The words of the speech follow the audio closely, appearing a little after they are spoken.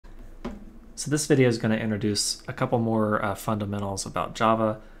So this video is going to introduce a couple more fundamentals about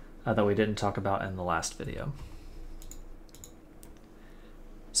Java that we didn't talk about in the last video.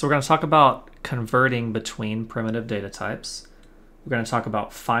 So we're going to talk about converting between primitive data types. We're going to talk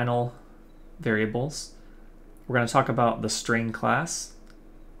about final variables. We're going to talk about the string class.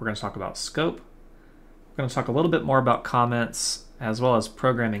 We're going to talk about scope. We're going to talk a little bit more about comments as well as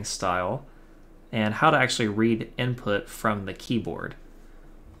programming style and how to actually read input from the keyboard.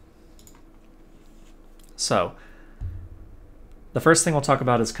 So the first thing we'll talk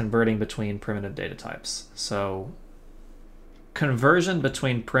about is converting between primitive data types. So conversion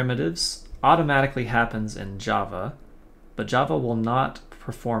between primitives automatically happens in Java, but Java will not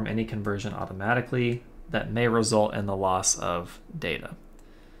perform any conversion automatically that may result in the loss of data.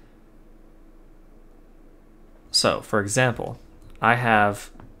 So, for example, I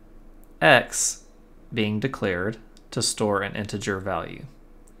have x being declared to store an integer value.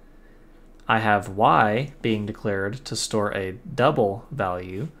 I have y being declared to store a double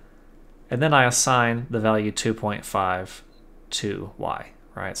value, and then I assign the value 2.5 to y,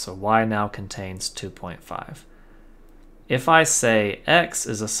 right? So y now contains 2.5. If I say x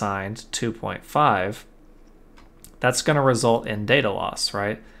is assigned 2.5, that's going to result in data loss,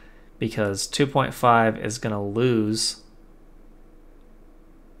 right? Because 2.5 is going to lose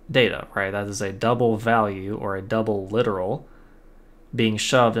data, right? That is a double value or a double literal being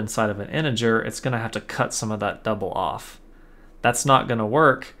shoved inside of an integer. It's going to have to cut some of that double off. That's not going to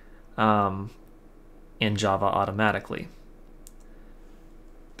work in Java automatically.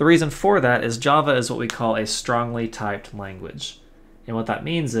 The reason for that is Java is what we call a strongly typed language. And what that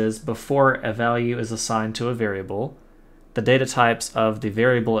means is before a value is assigned to a variable, the data types of the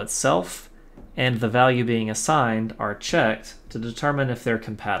variable itself and the value being assigned are checked to determine if they're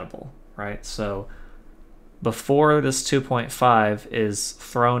compatible, right? So before this 2.5 is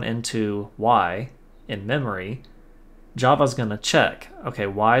thrown into y in memory, Java's going to check, okay,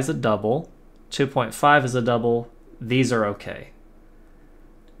 y is a double, 2.5 is a double, these are okay.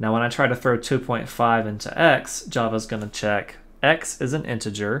 Now when I try to throw 2.5 into x, Java's going to check x is an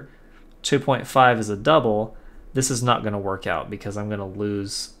integer, 2.5 is a double. This is not going to work out because I'm going to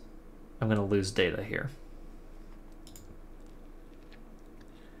lose data here.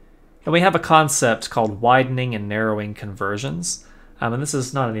 And we have a concept called widening and narrowing conversions. And this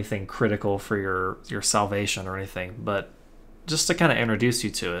is not anything critical for your salvation or anything, but just to kind of introduce you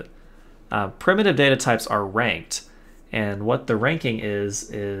to it. Primitive data types are ranked. And what the ranking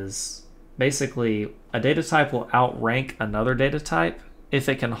is basically a data type will outrank another data type if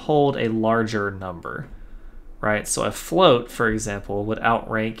it can hold a larger number, right? So a float, for example, would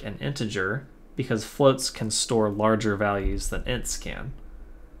outrank an integer because floats can store larger values than ints can.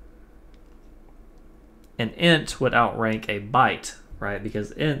 An int would outrank a byte, right?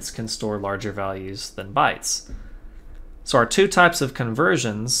 Because ints can store larger values than bytes. So our two types of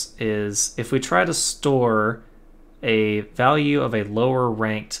conversions is if we try to store a value of a lower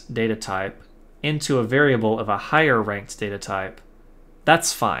ranked data type into a variable of a higher ranked data type,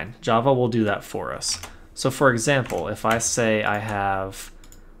 that's fine. Java will do that for us. So for example, if I say I have,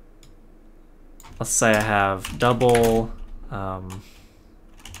 let's say I have double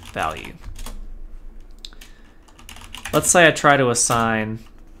value. Let's say I try to assign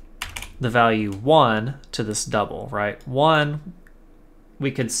the value 1 to this double, right? 1 we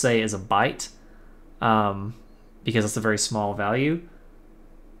could say is a byte because it's a very small value.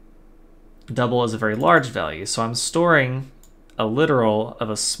 Double is a very large value. So I'm storing a literal of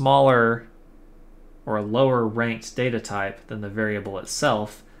a smaller or a lower ranked data type than the variable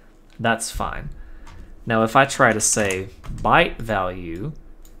itself. That's fine. Now if I try to say byte value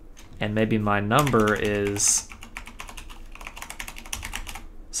and maybe my number is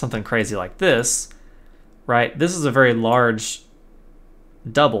something crazy like this, right? This is a very large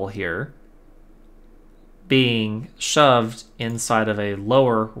double here being shoved inside of a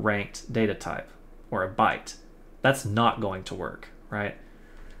lower ranked data type or a byte. That's not going to work, right?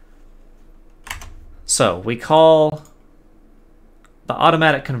 So we call the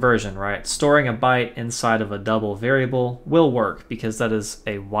automatic conversion, right? Storing a byte inside of a double variable will work because that is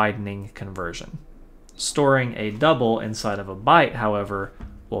a widening conversion. Storing a double inside of a byte, however,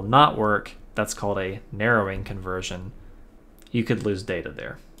 will not work. That's called a narrowing conversion. You could lose data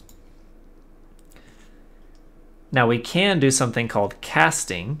there. Now we can do something called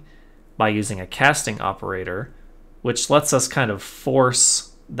casting by using a casting operator, which lets us kind of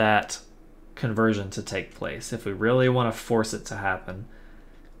force that conversion to take place if we really want to force it to happen.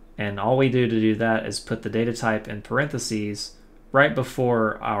 And all we do to do that is put the data type in parentheses right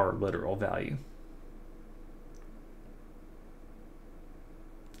before our literal value.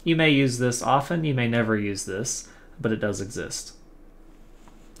 You may use this often, you may never use this, but it does exist.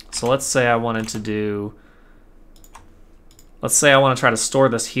 So let's say I wanted to do, let's say I want to try to store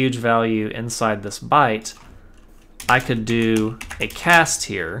this huge value inside this byte. I could do a cast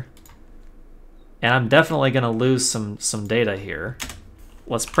here, and I'm definitely going to lose some data here.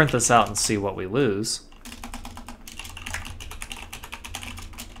 Let's print this out and see what we lose.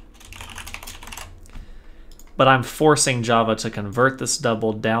 But I'm forcing Java to convert this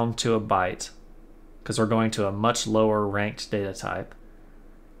double down to a byte because we're going to a much lower ranked data type.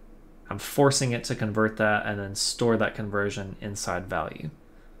 I'm forcing it to convert that and then store that conversion inside value.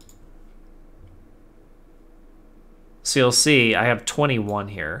 So you'll see I have 21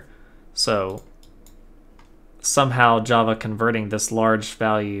 here. So somehow Java converting this large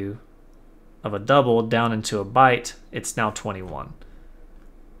value of a double down into a byte, it's now 21.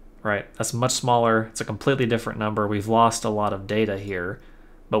 Right? That's much smaller. It's a completely different number. We've lost a lot of data here,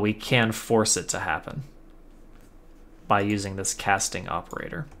 but we can force it to happen by using this casting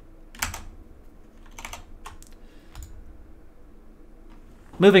operator.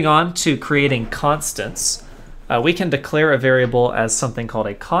 Moving on to creating constants, we can declare a variable as something called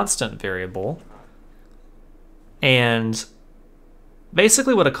a constant variable. And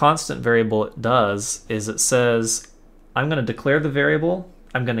basically what a constant variable does is it says, I'm going to declare the variable,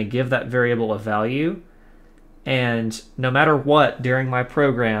 I'm going to give that variable a value, and no matter what during my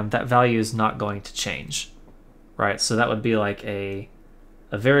program, that value is not going to change, right? So that would be like a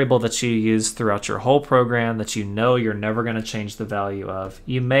variable that you use throughout your whole program that you know you're never going to change the value of.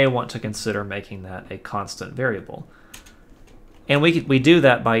 You may want to consider making that a constant variable. And we do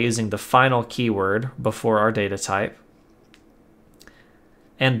that by using the final keyword before our data type.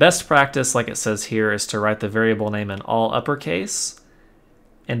 And best practice, like it says here, is to write the variable name in all uppercase.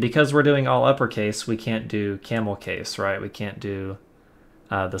 And because we're doing all uppercase, we can't do camel case, right? We can't do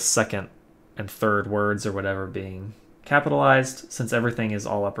the second and third words or whatever being capitalized, since everything is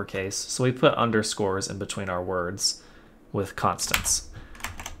all uppercase. So we put underscores in between our words with constants.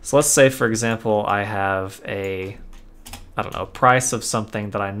 So let's say, for example, I have a, I don't know, price of something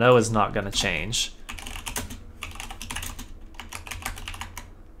that I know is not going to change.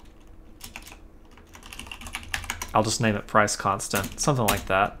 I'll just name it price constant, something like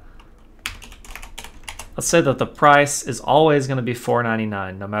that. Let's say that the price is always going to be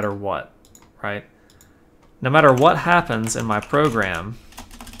 $4.99 no matter what, right? No matter what happens in my program,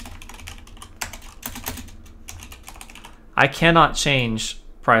 I cannot change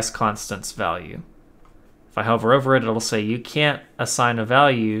price constant's value. If I hover over it, it'll say you can't assign a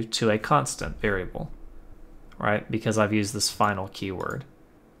value to a constant variable, right? Because I've used this final keyword.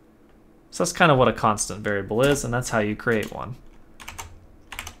 So that's kind of what a constant variable is, and that's how you create one.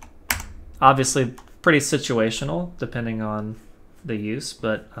 Obviously, pretty situational depending on the use,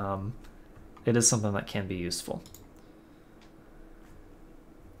 but it is something that can be useful.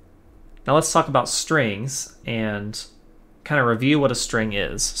 Now let's talk about strings and kind of review what a string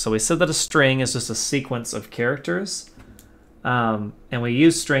is. So we said that a string is just a sequence of characters, and we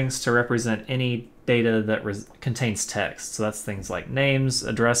use strings to represent any data that contains text. So that's things like names,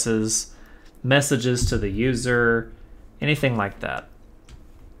 addresses, messages to the user, anything like that.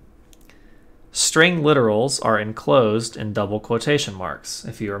 String literals are enclosed in double quotation marks,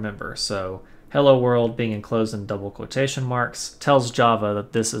 if you remember. So hello world being enclosed in double quotation marks tells Java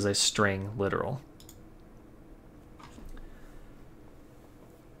that this is a string literal.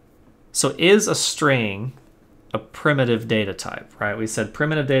 So is a string a primitive data type, right? We said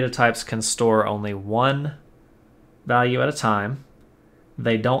primitive data types can store only one value at a time.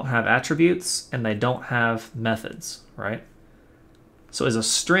 They don't have attributes and they don't have methods, right? So is a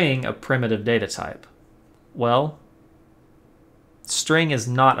string a primitive data type? Well, string is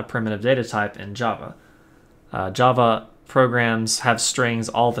not a primitive data type in Java. Java programs have strings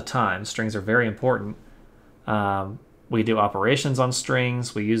all the time. Strings are very important. We do operations on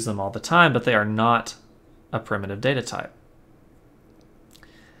strings. We use them all the time, but they are not a primitive data type.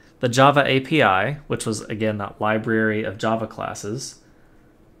 The Java API, which was, again, that library of Java classes,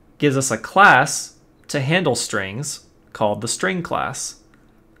 gives us a class to handle strings called the string class.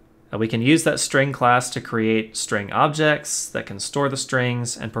 We can use that string class to create string objects that can store the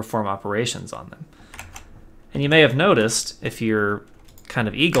strings and perform operations on them. And you may have noticed, if you're kind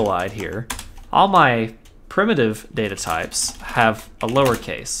of eagle-eyed here, all my primitive data types have a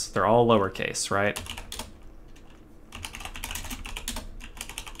lowercase. They're all lowercase, right?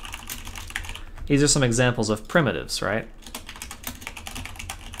 These are some examples of primitives, right?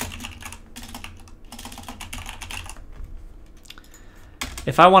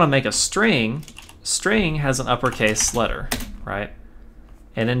 If I want to make a string, string has an uppercase letter, right?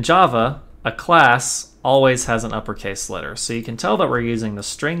 And in Java, a class always has an uppercase letter. So you can tell that we're using the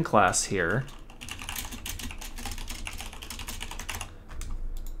string class here.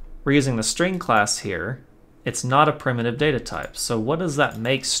 We're using the string class here. It's not a primitive data type. So what does that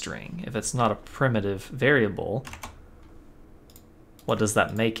make string? If it's not a primitive variable, what does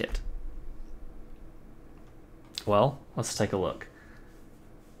that make it? Well, let's take a look.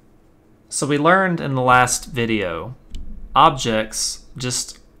 So we learned in the last video, objects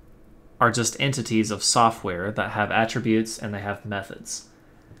are just entities of software that have attributes and they have methods.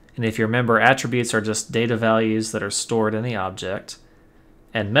 And if you remember, attributes are just data values that are stored in the object,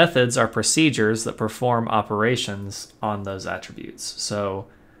 and methods are procedures that perform operations on those attributes. So,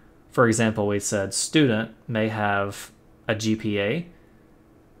 for example, we said student may have a GPA.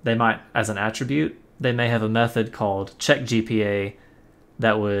 They might, as an attribute, they may have a method called checkGPA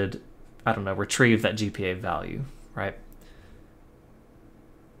that would, I don't know, retrieve that GPA value, right?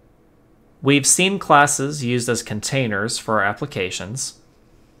 We've seen classes used as containers for our applications,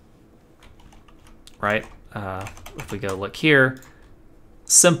 right? If we go look here,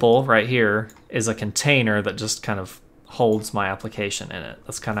 simple right here is a container that just kind of holds my application in it.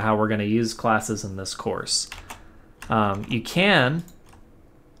 That's kind of how we're going to use classes in this course. You can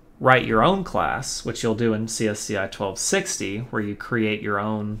write your own class, which you'll do in CSCI 1260, where you create your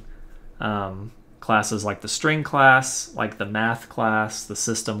own classes like the string class, like the math class, the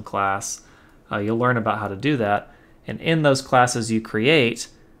system class. You'll learn about how to do that. And in those classes you create,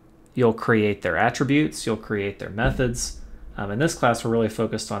 you'll create their attributes, you'll create their methods. In this class, we're really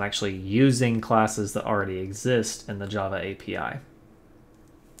focused on actually using classes that already exist in the Java API.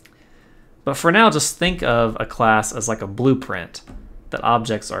 But for now, just think of a class as like a blueprint that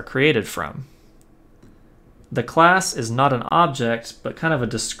objects are created from. The class is not an object, but kind of a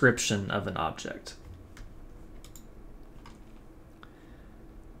description of an object.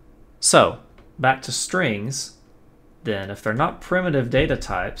 So, back to strings, then if they're not primitive data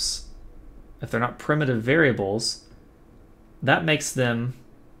types, if they're not primitive variables, that makes them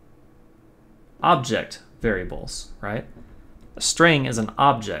object variables, right? A string is an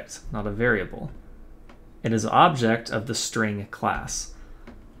object, not a variable. It is an object of the string class.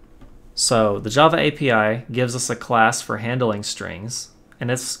 So the Java API gives us a class for handling strings, and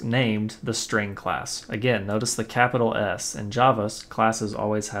it's named the string class. Again, notice the capital S. In Java, classes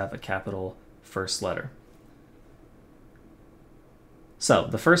always have a capital first letter. So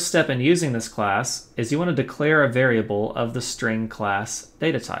the first step in using this class is you want to declare a variable of the string class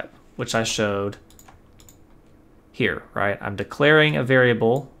data type, which I showed here, right? I'm declaring a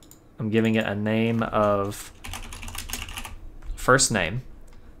variable. I'm giving it a name of first name.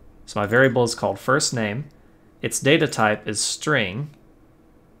 So my variable is called first name. Its data type is string,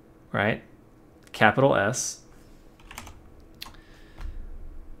 right? Capital S.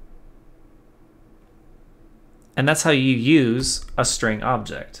 And that's how you use a string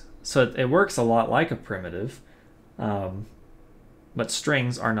object. So it works a lot like a primitive, but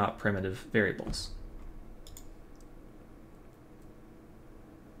strings are not primitive variables.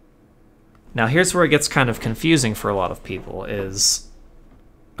 Now here's where it gets kind of confusing for a lot of people is,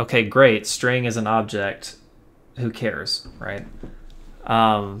 okay, great, string is an object, who cares, right?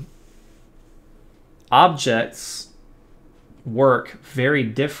 Objects work very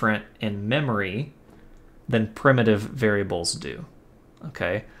different in memory than primitive variables do,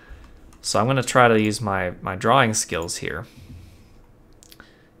 okay? So I'm gonna try to use my drawing skills here.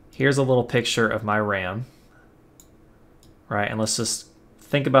 Here's a little picture of my RAM, right? And let's just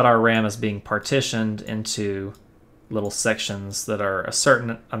think about our RAM as being partitioned into little sections that are a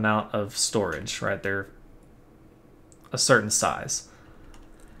certain amount of storage, right? They're a certain size.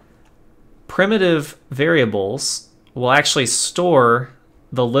 Primitive variables will actually store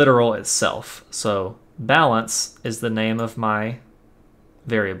the literal itself. So balance is the name of my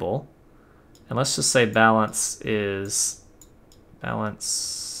variable. And let's just say balance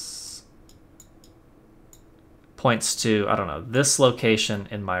points to, I don't know, this location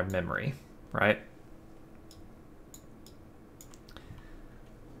in my memory, right?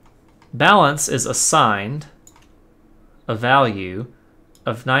 Balance is assigned a value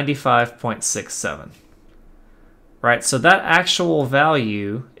of 95.67, right? So that actual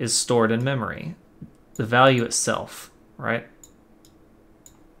value is stored in memory, the value itself, right?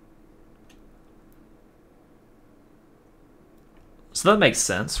 So that makes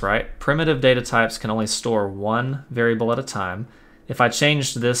sense, right? Primitive data types can only store one variable at a time. If I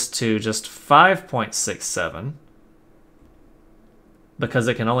changed this to just 5.67, because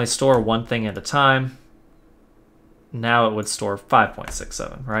it can only store one thing at a time, now it would store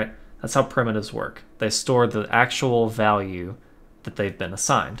 5.67, right? That's how primitives work. They store the actual value that they've been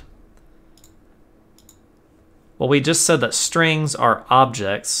assigned. Well, we just said that strings are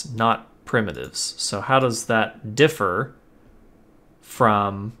objects, not primitives. So how does that differ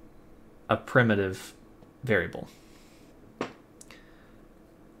from a primitive variable?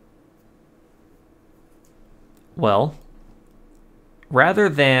 Well, rather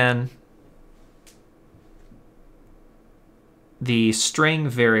than the string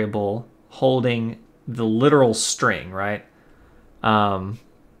variable holding the literal string, right? And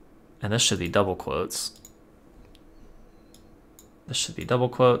this should be double quotes. This should be double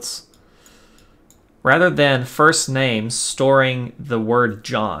quotes. Rather than first name storing the word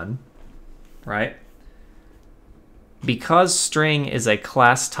John, right? Because string is a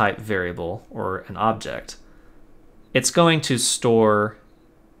class type variable or an object, it's going to store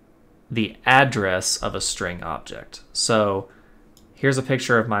the address of a string object. So here's a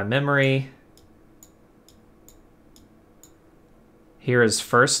picture of my memory. Here is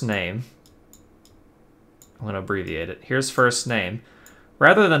first name. I'm going to abbreviate it. Here's first name.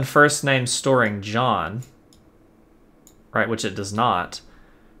 Rather than first name storing John, right, which it does not,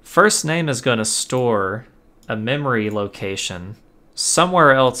 first name is going to store a memory location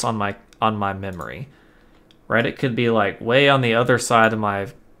somewhere else on my memory, right? It could be like way on the other side of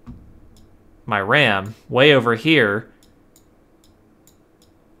my RAM, way over here,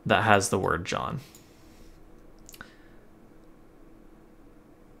 that has the word John.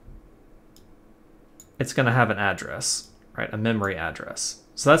 It's going to have an address, right? A memory address.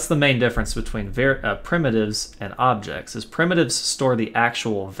 So that's the main difference between primitives and objects, is primitives store the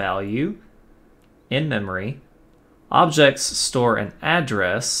actual value in memory. Objects store an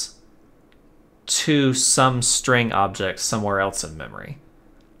address to some string object somewhere else in memory,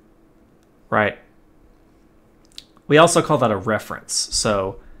 right? We also call that a reference.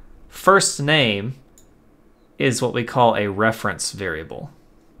 So first name is what we call a reference variable,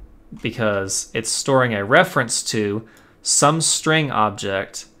 because it's storing a reference to some string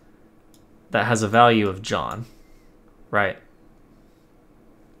object that has a value of John, right?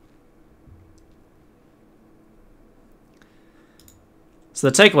 So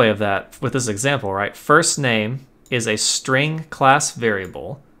the takeaway of that with this example, right? First name is a string class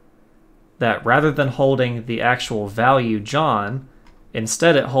variable that rather than holding the actual value John,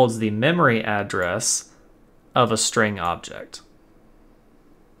 instead it holds the memory address of a string object.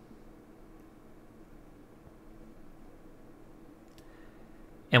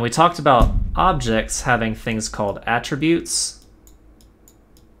 And we talked about objects having things called attributes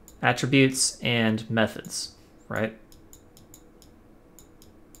and methods, right?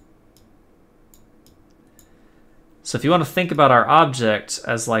 So if you want to think about our object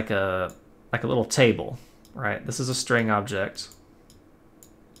as like a little table, right? This is a string object.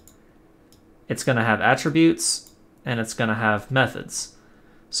 It's going to have attributes and it's going to have methods.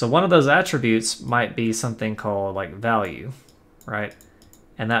 So one of those attributes might be something called like value, right?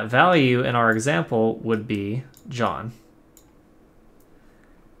 And that value in our example would be John.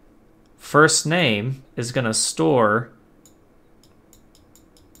 First name is going to store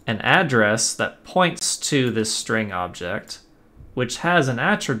an address that points to this string object, which has an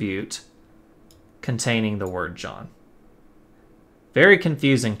attribute containing the word John. Very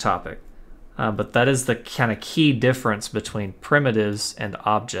confusing topic, but that is the kind of key difference between primitives and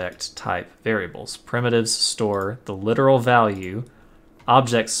object type variables. Primitives store the literal value.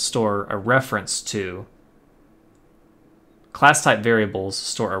 Objects store a reference to. Class type variables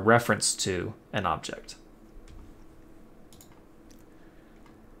store a reference to an object.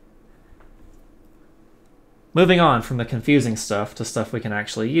 Moving on from the confusing stuff to stuff we can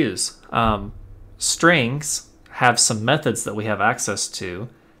actually use. Strings have some methods that we have access to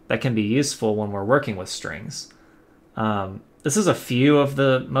that can be useful when we're working with strings. This is a few of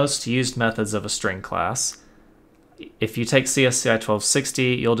the most used methods of a string class. If you take CSCI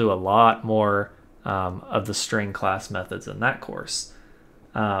 1260, you'll do a lot more of the string class methods in that course.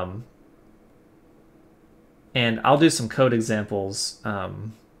 And I'll do some code examples. I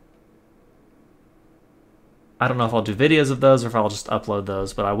don't know if I'll do videos of those or if I'll just upload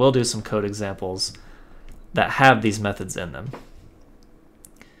those, but I will do some code examples that have these methods in them.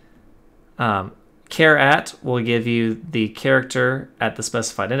 Char at will give you the character at the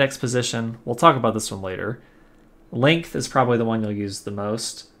specified index position. We'll talk about this one later. Length is probably the one you'll use the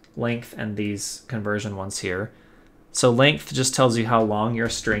most. Length and these conversion ones here. So length just tells you how long your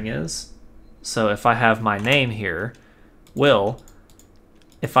string is. So if I have my name here, Will,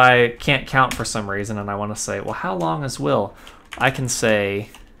 if I can't count for some reason and I want to say, well, how long is Will? I can say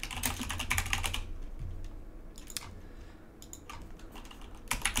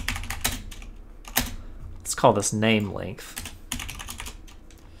let's call this name length.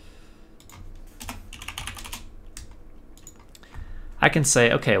 I can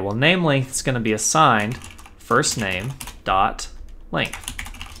say, okay, well, name length is going to be assigned first name dot length,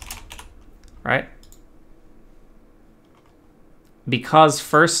 right? Because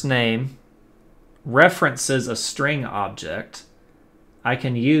first name references a string object, I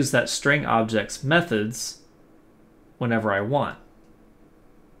can use that string object's methods whenever I want.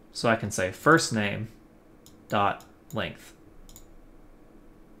 So I can say first name dot length.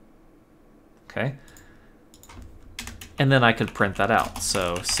 Okay. And then I could print that out.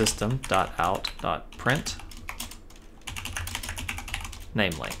 So system.out.print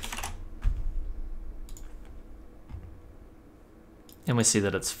name length. And we see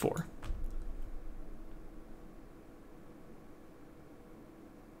that it's 4.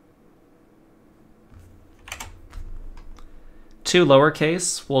 To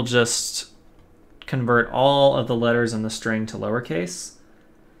lowercase, we'll just convert all of the letters in the string to lowercase.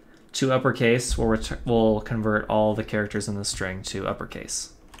 To uppercase, we'll convert all the characters in the string to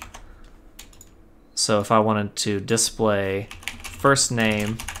uppercase. So if I wanted to display first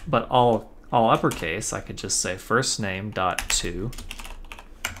name, but all uppercase, I could just say first name dot to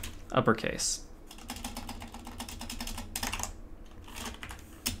uppercase.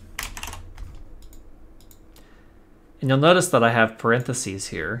 And you'll notice that I have parentheses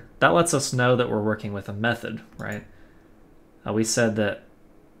here. That lets us know that we're working with a method, right? We said that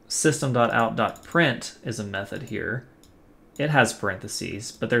system.out.print is a method here. It has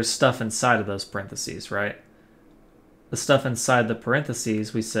parentheses, but there's stuff inside of those parentheses, right? The stuff inside the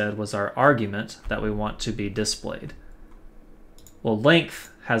parentheses we said was our argument that we want to be displayed. Well, length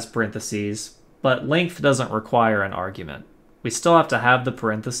has parentheses, but length doesn't require an argument. We still have to have the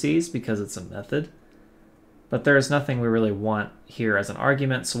parentheses because it's a method, but there's nothing we really want here as an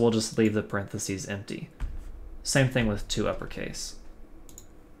argument, so we'll just leave the parentheses empty. Same thing with to uppercase.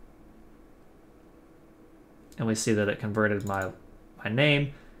 And we see that it converted my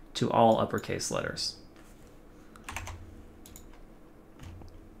name to all uppercase letters.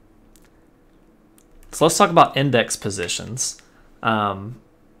 So let's talk about index positions.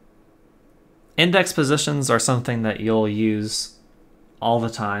 Index positions are something that you'll use all the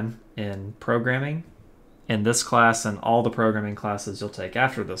time in programming, in this class and all the programming classes you'll take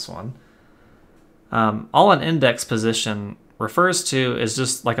after this one. All an index position refers to is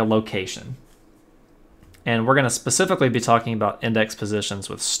just like a location. And we're going to specifically be talking about index positions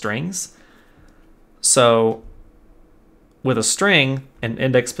with strings. So with a string, an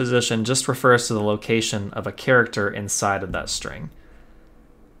index position just refers to the location of a character inside of that string.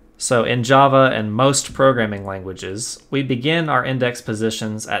 So in Java and most programming languages, we begin our index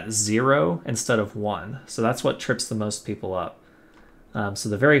positions at 0 instead of 1. So that's what trips the most people up. So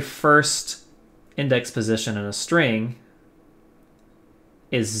the very first index position in a string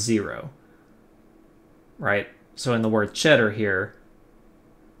is 0. Right? So in the word cheddar here,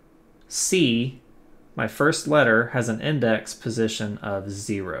 C, my first letter, has an index position of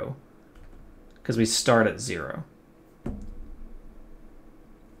 0 because we start at 0.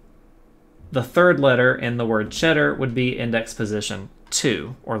 The third letter in the word cheddar would be index position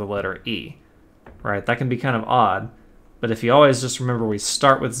 2, or the letter E. Right? That can be kind of odd, but if you always just remember we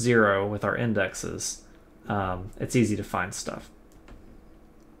start with 0 with our indexes, it's easy to find stuff.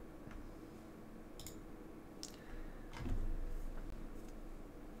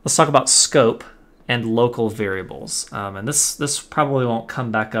 Let's talk about scope and local variables. And this probably won't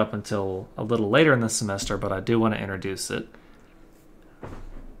come back up until a little later in the semester, but I do want to introduce it.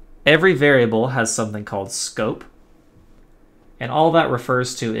 Every variable has something called scope. And all that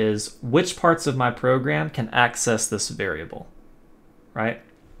refers to is which parts of my program can access this variable, right?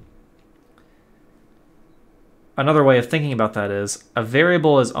 Another way of thinking about that is a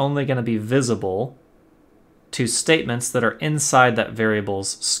variable is only going to be visible to statements that are inside that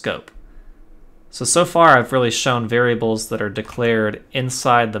variable's scope. So far I've really shown variables that are declared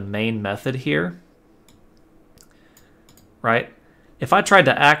inside the main method here, right? If I tried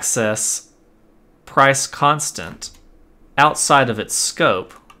to access price constant outside of its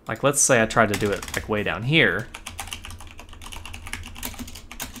scope, like let's say I tried to do it like way down here,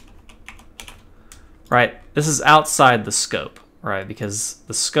 right? This is outside the scope, right? Because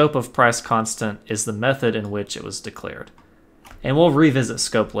the scope of price constant is the method in which it was declared. And we'll revisit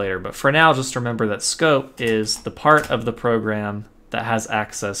scope later, but for now, just remember that scope is the part of the program that has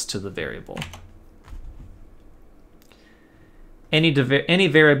access to the variable. Any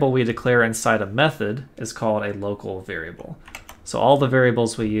variable we declare inside a method is called a local variable. So all the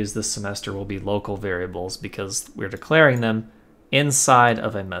variables we use this semester will be local variables because we're declaring them inside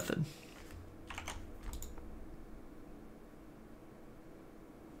of a method.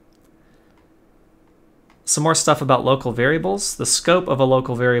 Some more stuff about local variables. The scope of a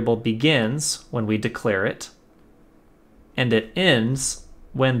local variable begins when we declare it, and it ends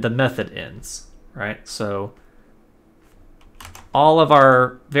when the method ends, right? So all of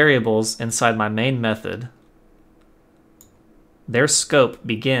our variables inside my main method, their scope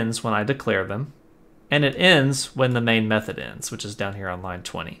begins when I declare them, and it ends when the main method ends, which is down here on line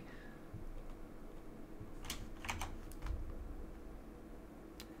 20.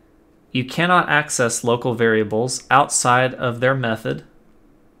 You cannot access local variables outside of their method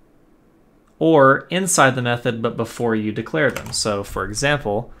or inside the method but before you declare them. So for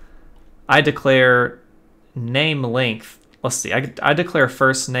example, I declare name length. Let's see, I declare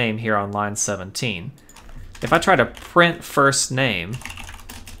first name here on line 17. If I try to print first name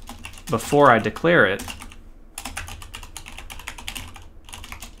before I declare it,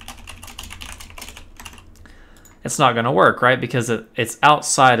 it's not going to work, right? Because it's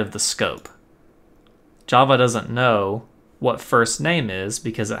outside of the scope. Java doesn't know what first name is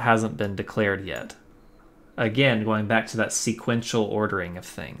because it hasn't been declared yet. Again, going back to that sequential ordering of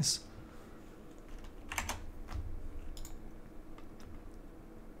things.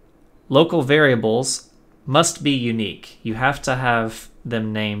 Local variables must be unique. You have to have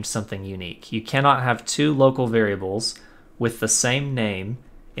them named something unique. You cannot have two local variables with the same name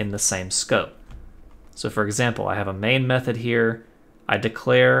in the same scope. So for example, I have a main method here. I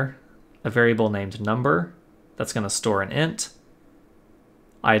declare a variable named number that's going to store an int.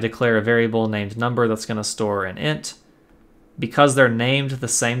 I declare a variable named number that's going to store an int. Because they're named the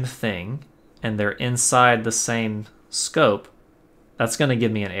same thing and they're inside the same scope, that's going to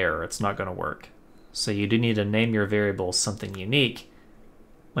give me an error. It's not going to work. So you do need to name your variables something unique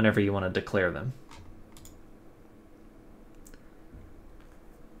whenever you want to declare them.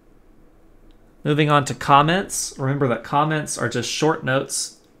 Moving on to comments. Remember that comments are just short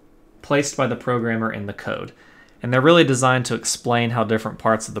notes placed by the programmer in the code. And they're really designed to explain how different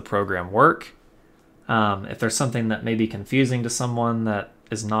parts of the program work. If there's something that may be confusing to someone that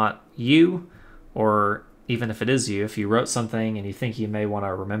is not you, or even if it is you, if you wrote something and you think you may want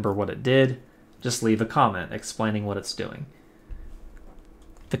to remember what it did, just leave a comment explaining what it's doing.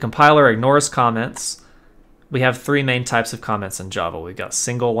 The compiler ignores comments. We have three main types of comments in Java. We've got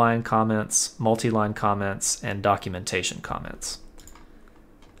single line comments, multi-line comments, and documentation comments.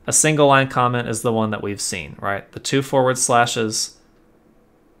 A single line comment is the one that we've seen, right? The 2 forward slashes,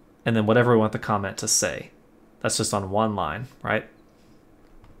 and then whatever we want the comment to say. That's just on one line, right?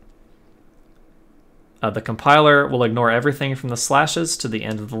 The compiler will ignore everything from the slashes to the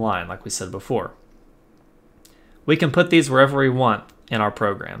end of the line, like we said before. We can put these wherever we want in our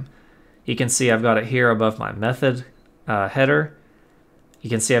program. You can see I've got it here above my method header. You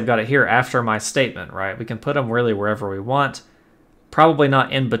can see I've got it here after my statement, right? We can put them really wherever we want. Probably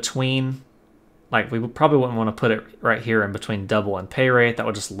not in between. Like, we probably wouldn't want to put it right here in between double and pay rate. That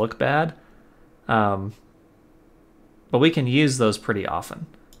would just look bad. But we can use those pretty often.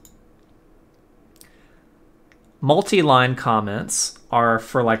 Multi-line comments are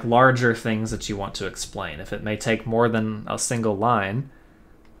for like larger things that you want to explain. If it may take more than a single line,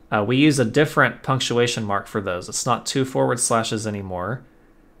 we use a different punctuation mark for those. It's not 2 forward slashes anymore.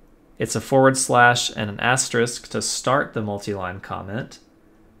 It's a forward slash and an asterisk to start the multi-line comment,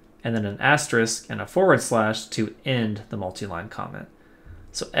 and then an asterisk and a forward slash to end the multi-line comment.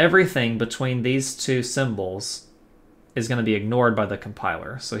 So everything between these two symbols is going to be ignored by the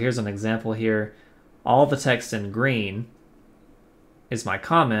compiler. So here's an example here. All the text in green is my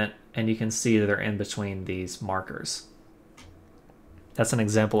comment, and you can see that they're in between these markers. That's an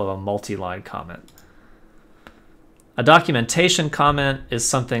example of a multi-line comment. A documentation comment is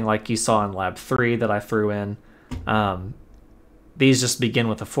something like you saw in Lab 3 that I threw in. These just begin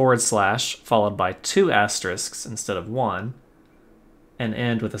with a forward slash followed by 2 asterisks instead of 1, and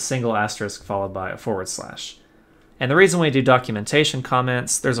end with a single asterisk followed by a forward slash. And the reason we do documentation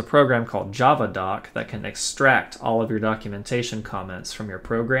comments, there's a program called JavaDoc that can extract all of your documentation comments from your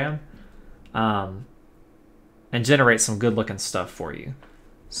program and generate some good looking stuff for you.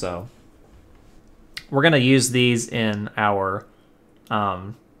 So we're going to use these in our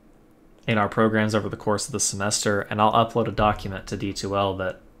programs over the course of the semester, and I'll upload a document to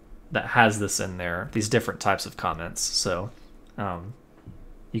D2L that has this in there, these different types of comments. So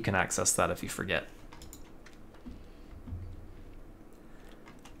you can access that if you forget.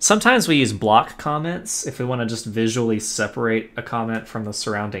 Sometimes we use block comments if we want to just visually separate a comment from the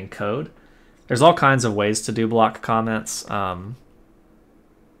surrounding code. There's all kinds of ways to do block comments.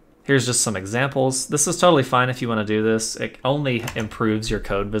 Here's just some examples. This is totally fine if you want to do this. It only improves your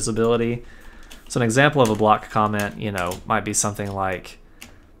code visibility. So an example of a block comment, might be something like,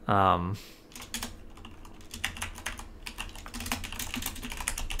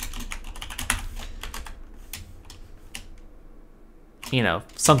 you know,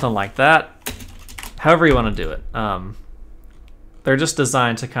 something like that. However you want to do it. They're just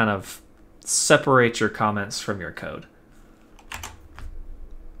designed to kind of separate your comments from your code.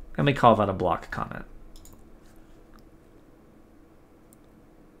 And we call that a block comment.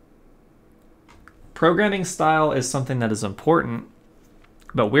 Programming style is something that is important,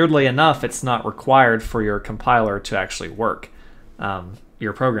 but weirdly enough, it's not required for your compiler to actually work,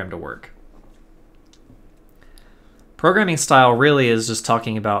 your program to work. Programming style really is just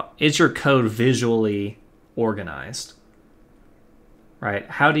talking about, is your code visually organized? Right?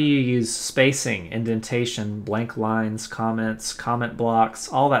 How do you use spacing, indentation, blank lines, comments, comment blocks,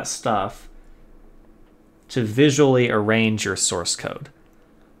 all that stuff to visually arrange your source code?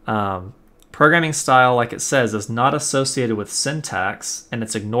 Programming style, like it says, is not associated with syntax, and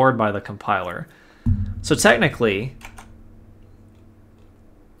it's ignored by the compiler. So technically,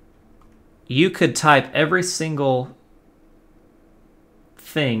 you could type every single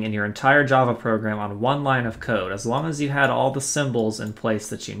thing in your entire Java program on one line of code, as long as you had all the symbols in place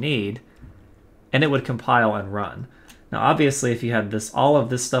that you need, and it would compile and run. Now, obviously, if you had all of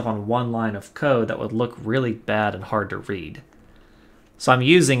this stuff on one line of code, that would look really bad and hard to read. So I'm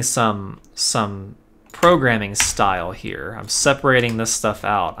using some programming style here. I'm separating this stuff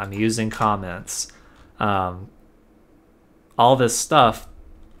out. I'm using comments, all this stuff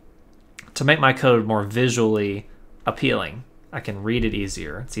to make my code more visually appealing. I can read it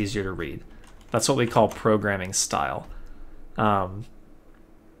easier. It's easier to read. That's what we call programming style. And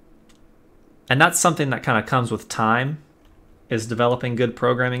that's something that kind of comes with time, is developing good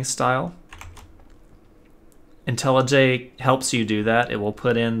programming style. IntelliJ helps you do that. It will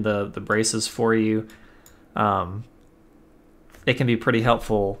put in the braces for you. It can be pretty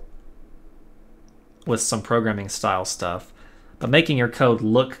helpful with some programming style stuff. But making your code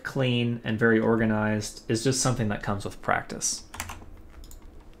look clean and very organized is just something that comes with practice.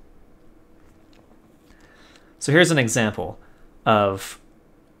 So here's an example of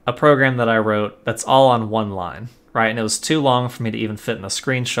a program that I wrote that's all on one line, right? And it was too long for me to even fit in a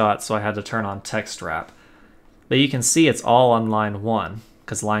screenshot, so I had to turn on text wrap. But you can see it's all on line 1,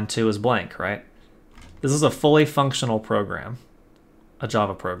 because line 2 is blank, right? This is a fully functional program, a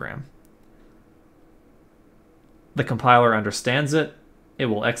Java program. The compiler understands it. It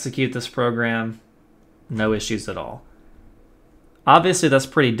will execute this program. No issues at all. Obviously, that's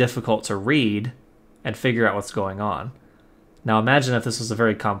pretty difficult to read and figure out what's going on. Now imagine if this was a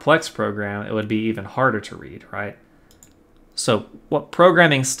very complex program, it would be even harder to read, right? So what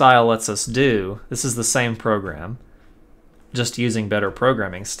programming style lets us do, this is the same program, just using better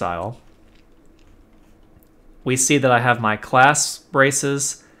programming style. We see that I have my class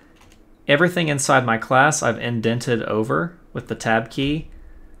braces. Everything inside my class I've indented over with the tab key.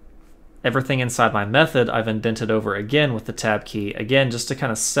 Everything inside my method I've indented over again with the tab key, again just to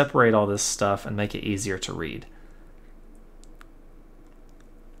kind of separate all this stuff and make it easier to read.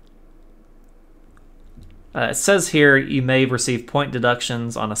 It says here you may receive point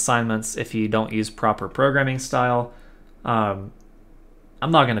deductions on assignments if you don't use proper programming style. I'm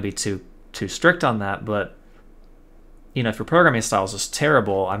not going to be too strict on that, but you know, if your programming style is just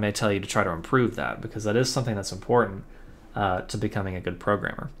terrible, I may tell you to try to improve that, because that is something that's important to becoming a good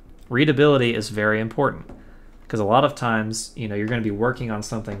programmer. Readability is very important, because a lot of times, you know, you're going to be working on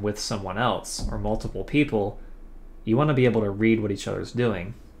something with someone else or multiple people. You want to be able to read what each other's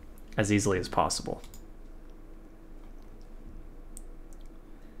doing as easily as possible.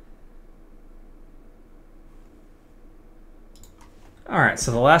 All right,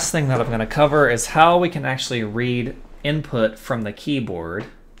 so the last thing that I'm going to cover is how we can actually read input from the keyboard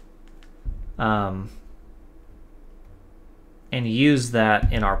and use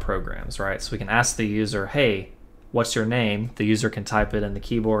that in our programs, right? So we can ask the user, hey, what's your name? The user can type it in the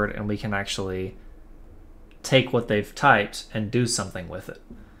keyboard, and we can actually take what they've typed and do something with it.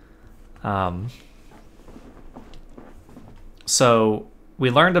 So we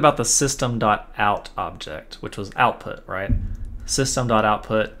learned about the system.out object, which was output, right?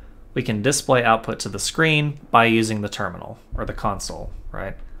 System.output, we can display output to the screen by using the terminal or the console,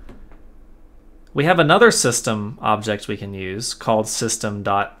 right? We have another system object we can use called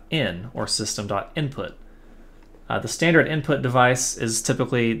system.in or system.input. The standard input device is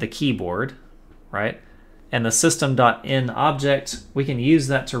typically the keyboard, right? And the system.in object, we can use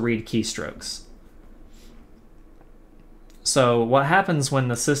that to read keystrokes. So what happens when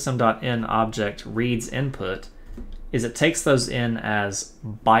the system.in object reads input is it takes those in as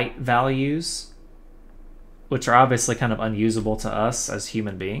byte values, which are obviously kind of unusable to us as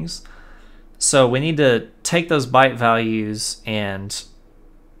human beings. So we need to take those byte values and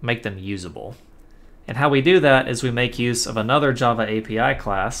make them usable. And how we do that is we make use of another Java API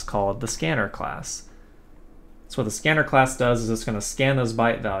class called the scanner class. So what the scanner class does is it's going to scan those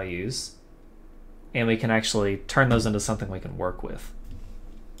byte values, and we can actually turn those into something we can work with.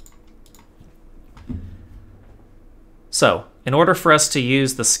 So in order for us to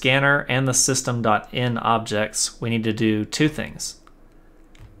use the scanner and the system.in objects, we need to do two things.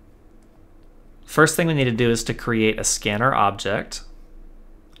 First thing we need to do is to create a scanner object.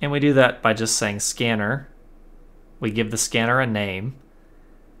 And we do that by just saying scanner. We give the scanner a name.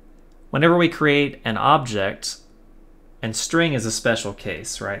 Whenever we create an object, and string is a special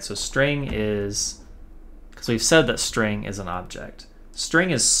case, right? So string is, because we've said that string is an object.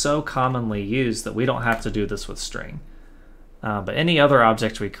 String is so commonly used that we don't have to do this with string. But any other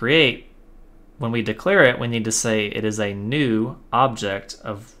object we create, when we declare it, we need to say it is a new object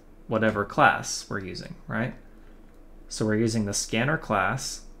of whatever class we're using, right? So we're using the scanner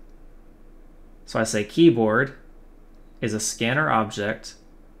class. So I say keyboard is a scanner object.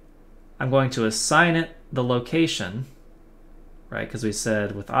 I'm going to assign it the location, right? Because we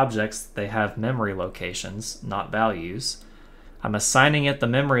said with objects, they have memory locations, not values. I'm assigning it the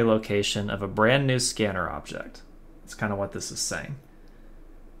memory location of a brand new scanner object. That's kind of what this is saying.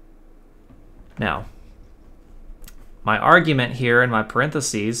 Now, my argument here in my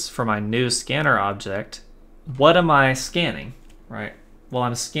parentheses for my new scanner object, what am I scanning, right? Well,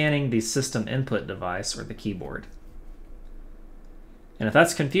 I'm scanning the system input device, or the keyboard. And if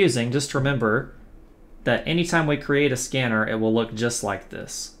that's confusing, just remember that anytime we create a scanner, it will look just like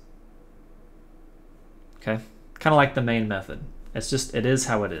this. Okay? Kind of like the main method. It's just, it is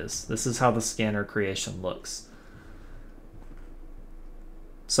how it is. This is how the scanner creation looks.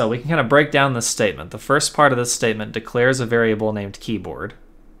 So we can kind of break down this statement. The first part of this statement declares a variable named keyboard,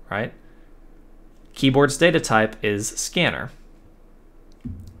 right? Keyboard's data type is scanner.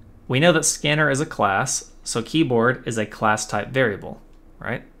 We know that scanner is a class, so keyboard is a class type variable,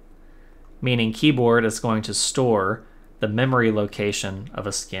 right? Meaning keyboard is going to store the memory location of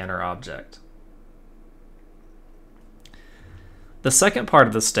a scanner object. The second part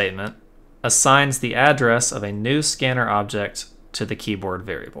of the statement assigns the address of a new scanner object to the keyboard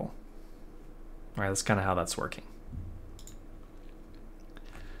variable. All right, that's kind of how that's working.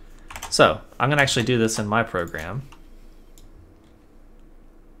 So I'm going to actually do this in my program.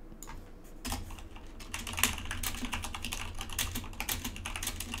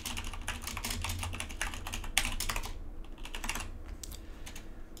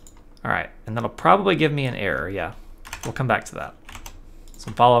 All right, and that'll probably give me an error. Yeah, we'll come back to that. So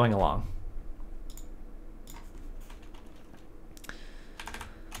I'm following along.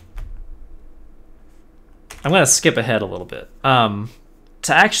 I'm going to skip ahead a little bit. To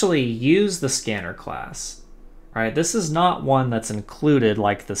actually use the scanner class, right? This is not one that's included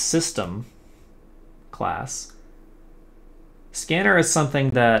like the system class. Scanner is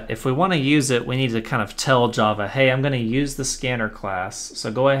something that if we want to use it, we need to kind of tell Java, hey, I'm going to use the scanner class,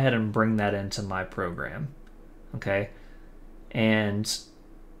 so go ahead and bring that into my program. Okay? And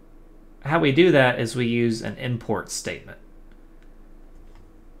how we do that is we use an import statement.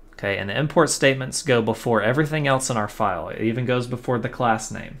 Okay, and the import statements go before everything else in our file. It even goes before the class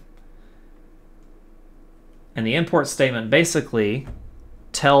name. And the import statement basically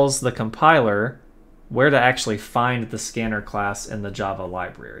tells the compiler where to actually find the scanner class in the Java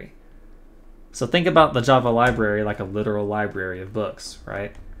library. So think about the Java library like a literal library of books,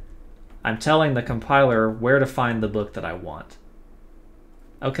 right? I'm telling the compiler where to find the book that I want.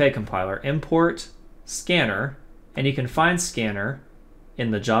 Okay, compiler, import scanner, and you can find scanner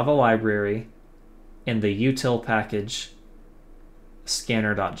in the Java library in the util package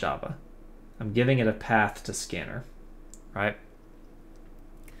scanner.java. I'm giving it a path to scanner, right?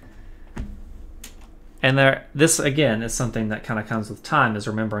 And this again is something that kind of comes with time, is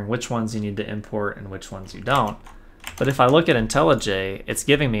remembering which ones you need to import and which ones you don't. But if I look at IntelliJ, it's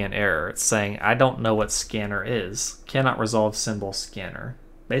giving me an error. It's saying I don't know what scanner is. Cannot resolve symbol scanner.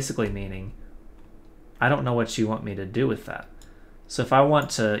 Basically meaning I don't know what you want me to do with that. So if I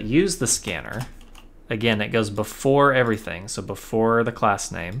want to use the scanner, again, it goes before everything. So before the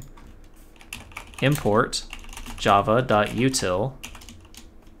class name, import java.util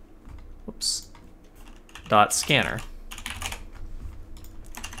 .scanner.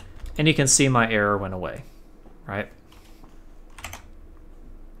 And you can see my error went away, right?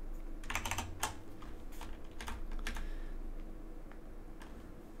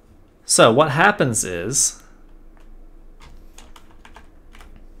 So what happens is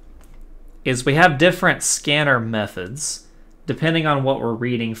we have different scanner methods depending on what we're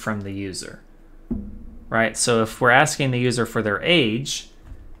reading from the user, right? So if we're asking the user for their age,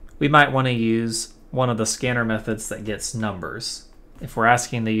 we might want to use one of the scanner methods that gets numbers. If we're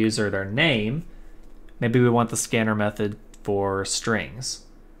asking the user their name, maybe we want the scanner method for strings.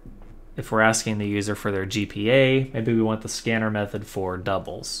 If we're asking the user for their GPA, maybe we want the scanner method for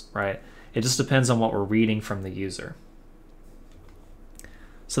doubles, right? It just depends on what we're reading from the user.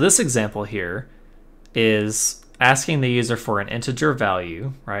 So this example here is asking the user for an integer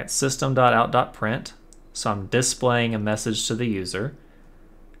value, right? System.out.print. So I'm displaying a message to the user.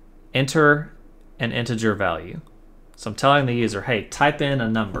 Enter an integer value. So I'm telling the user, hey, type in a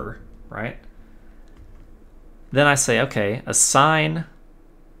number, right? Then I say, okay, assign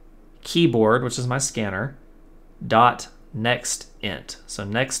keyboard, which is my scanner, dot next int. So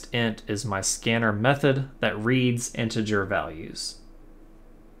next int is my scanner method that reads integer values.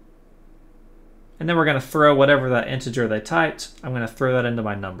 And then we're going to throw whatever that integer they typed, I'm going to throw that into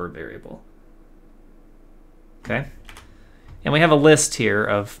my number variable. Okay? And we have a list here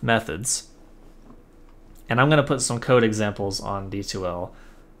of methods. And I'm going to put some code examples on D2L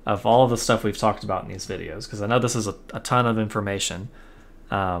of all of the stuff we've talked about in these videos, because I know this is a ton of information.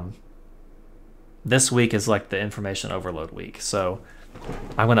 This week is like the information overload week. So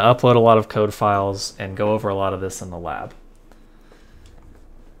I'm going to upload a lot of code files and go over a lot of this in the lab.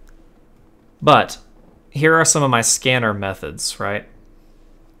 But here are some of my scanner methods, right?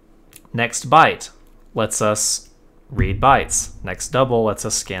 Next byte lets us read bytes. Next double lets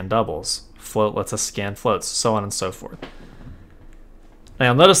us scan doubles. Float lets us scan floats, so on and so forth. Now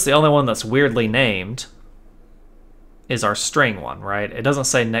you'll notice the only one that's weirdly named is our string one, right? It doesn't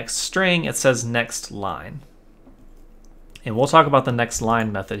say next string, it says next line. And we'll talk about the next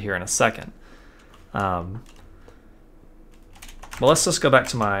line method here in a second. Well, let's just go back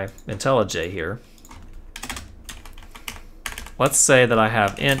to my IntelliJ here. Let's say that I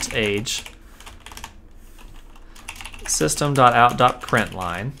have int age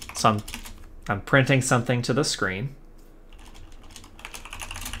system.out.println. So I'm printing something to the screen.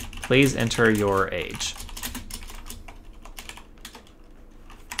 Please enter your age.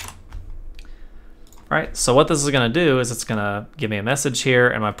 All right, so what this is going to do is it's going to give me a message here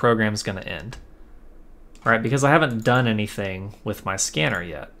and my program's going to end. All right, because I haven't done anything with my scanner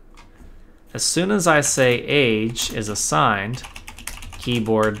yet. As soon as I say age is assigned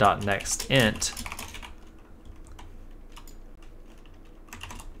keyboard.nextInt,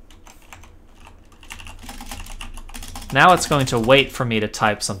 now it's going to wait for me to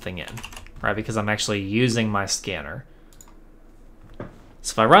type something in, right? Because I'm actually using my scanner.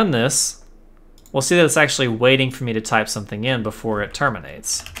 So if I run this, we'll see that it's actually waiting for me to type something in before it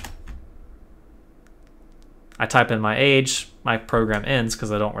terminates. I type in my age, my program ends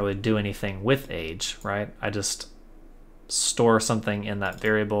because I don't really do anything with age, right? I just store something in that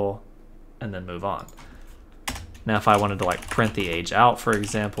variable and then move on. Now if I wanted to like print the age out, for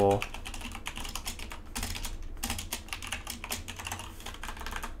example,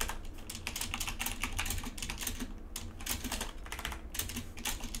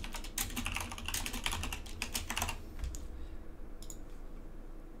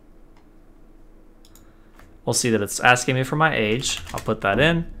 we'll see that it's asking me for my age. I'll put that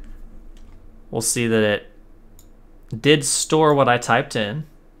in. We'll see that it did store what I typed in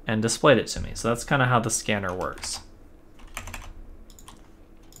and displayed it to me. So that's kind of how the scanner works.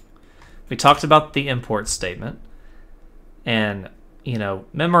 We talked about the import statement. And, you know,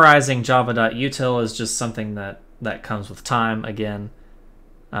 memorizing java.util is just something that comes with time. Again,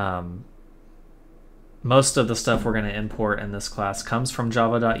 most of the stuff we're going to import in this class comes from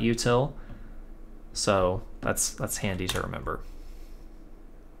java.util. So that's handy to remember.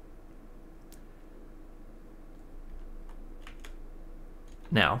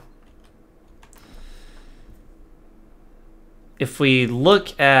 Now, if we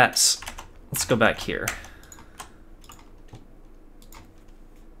look at, let's go back here.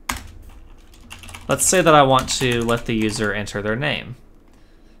 Let's say that I want to let the user enter their name.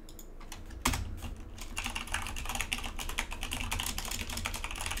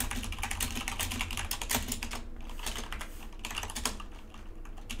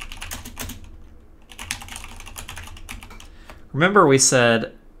 Remember we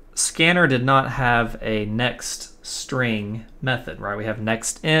said scanner did not have a next string method, right? We have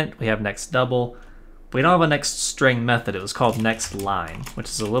next int, we have next double. We don't have a next string method. It was called next line, which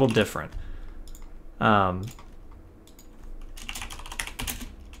is a little different.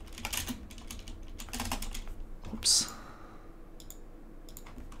 Oops.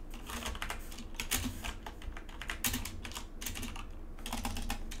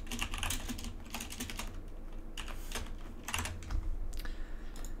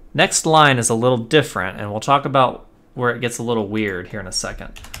 Next line is a little different, and we'll talk about where it gets a little weird here in a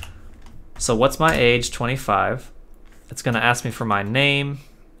second. So what's my age? 25. It's going to ask me for my name,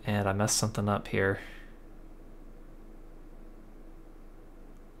 and I messed something up here.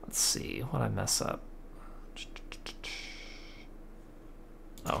 Let's see, what did I mess up?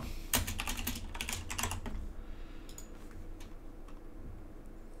 Oh.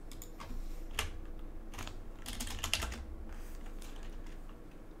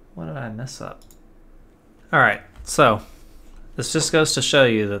 What did I mess up? All right, so this just goes to show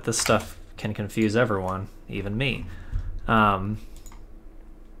you that this stuff can confuse everyone, even me.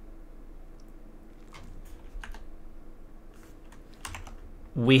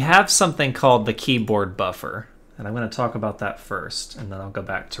 We have something called the keyboard buffer, and I'm going to talk about that first, and then I'll go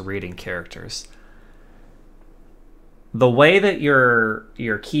back to reading characters. The way that your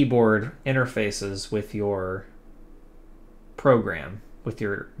keyboard interfaces with your program, with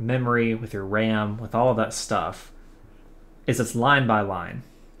your memory, with your RAM, with all of that stuff, is it's line by line.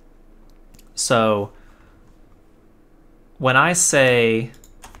 So when I say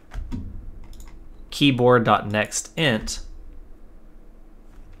keyboard.nextInt,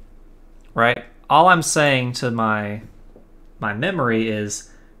 right, all I'm saying to my memory is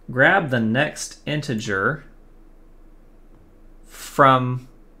grab the next integer from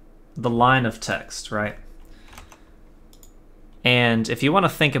the line of text, right? And if you want to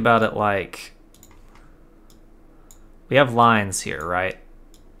think about it like, we have lines here, right,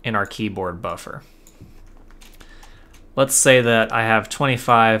 in our keyboard buffer. Let's say that I have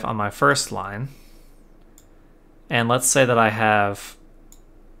 25 on my first line, and let's say that I have,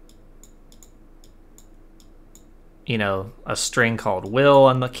 you know, a string called will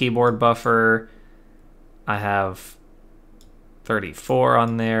on the keyboard buffer. I have 34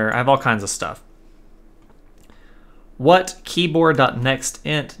 on there. I have all kinds of stuff. What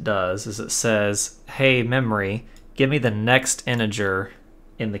keyboard.nextInt does is it says, hey, memory, give me the next integer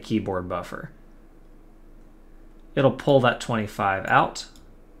in the keyboard buffer. It'll pull that 25 out,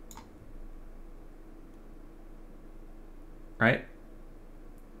 right?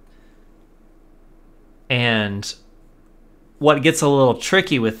 And what gets a little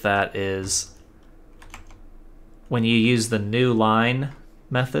tricky with that is when you use the new line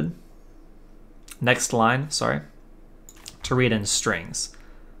method, next line, sorry, to read in strings.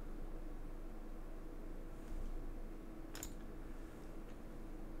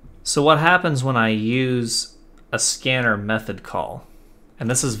 So what happens when I use a scanner method call, and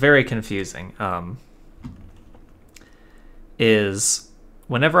this is very confusing, is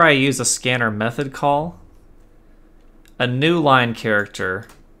whenever I use a scanner method call, a new line character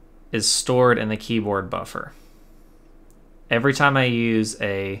is stored in the keyboard buffer every time I use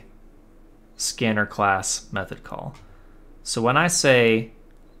a scanner class method call. So when I say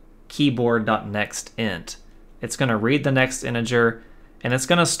keyboard.nextInt, it's going to read the next integer, and it's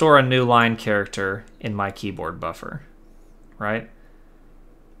going to store a new line character in my keyboard buffer, right?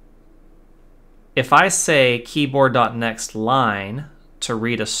 If I say keyboard.nextLine to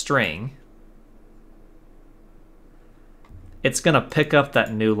read a string, it's going to pick up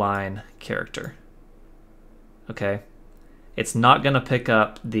that new line character, okay? It's not going to pick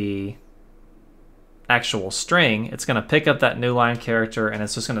up the actual string. It's going to pick up that new line character, and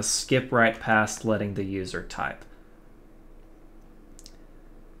it's just going to skip right past letting the user type.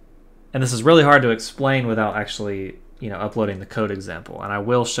 And this is really hard to explain without actually, you know, uploading the code example. And I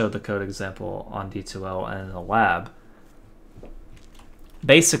will show the code example on D2L and in the lab.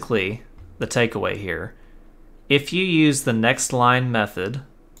 Basically, the takeaway here, if you use the next line method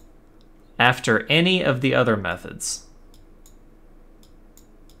after any of the other methods,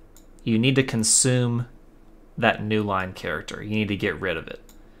 you need to consume that new line character. You need to get rid of it.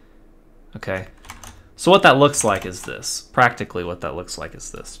 Okay? So what that looks like is this. Practically what that looks like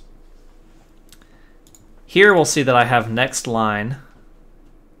is this. Here we'll see that I have next line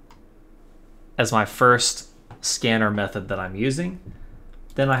as my first scanner method that I'm using.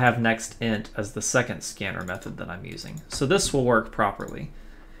 Then I have nextInt as the second scanner method that I'm using. So this will work properly.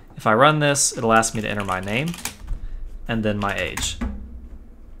 If I run this, it'll ask me to enter my name and then my age.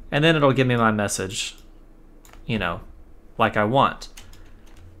 And then it'll give me my message, you know, like I want.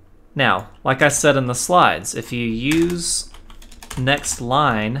 Now, like I said in the slides, if you use next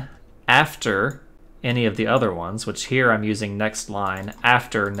line after any of the other ones, which here I'm using next line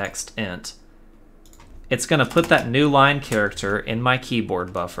after nextInt, it's going to put that new line character in my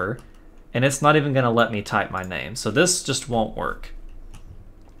keyboard buffer, and it's not even going to let me type my name. So this just won't work.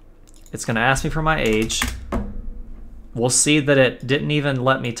 It's going to ask me for my age. We'll see that it didn't even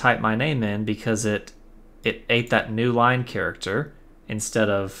let me type my name in because it ate that new line character instead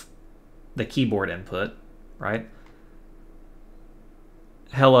of the keyboard input, right?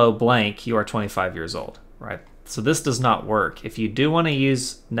 hello blank, you are 25 years old, right? So this does not work. If you do want to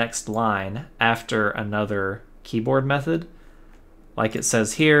use next line after another keyboard method, like it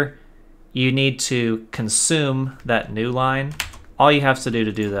says here, you need to consume that new line. All you have to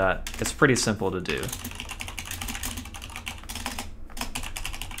do that, it's pretty simple to do.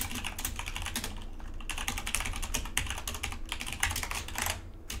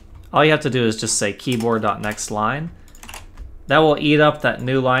 All you have to do is just say keyboard.nextLine. That will eat up that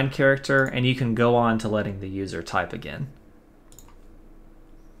new line character, and you can go on to letting the user type again.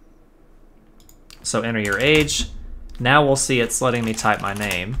 So enter your age. Now we'll see it's letting me type my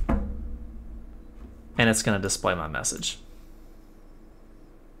name, and it's going to display my message.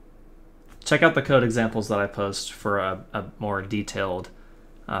 Check out the code examples that I post for a more detailed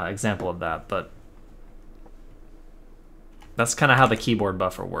example of that, but that's kind of how the keyboard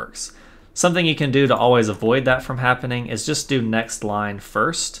buffer works. Something you can do to always avoid that from happening is just do next line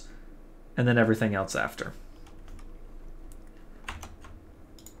first, and then everything else after.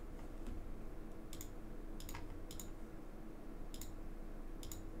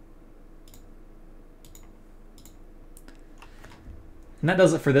 And that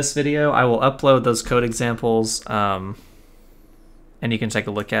does it for this video. I will upload those code examples, and you can take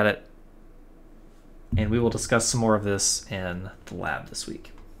a look at it. And we will discuss some more of this in the lab this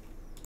week.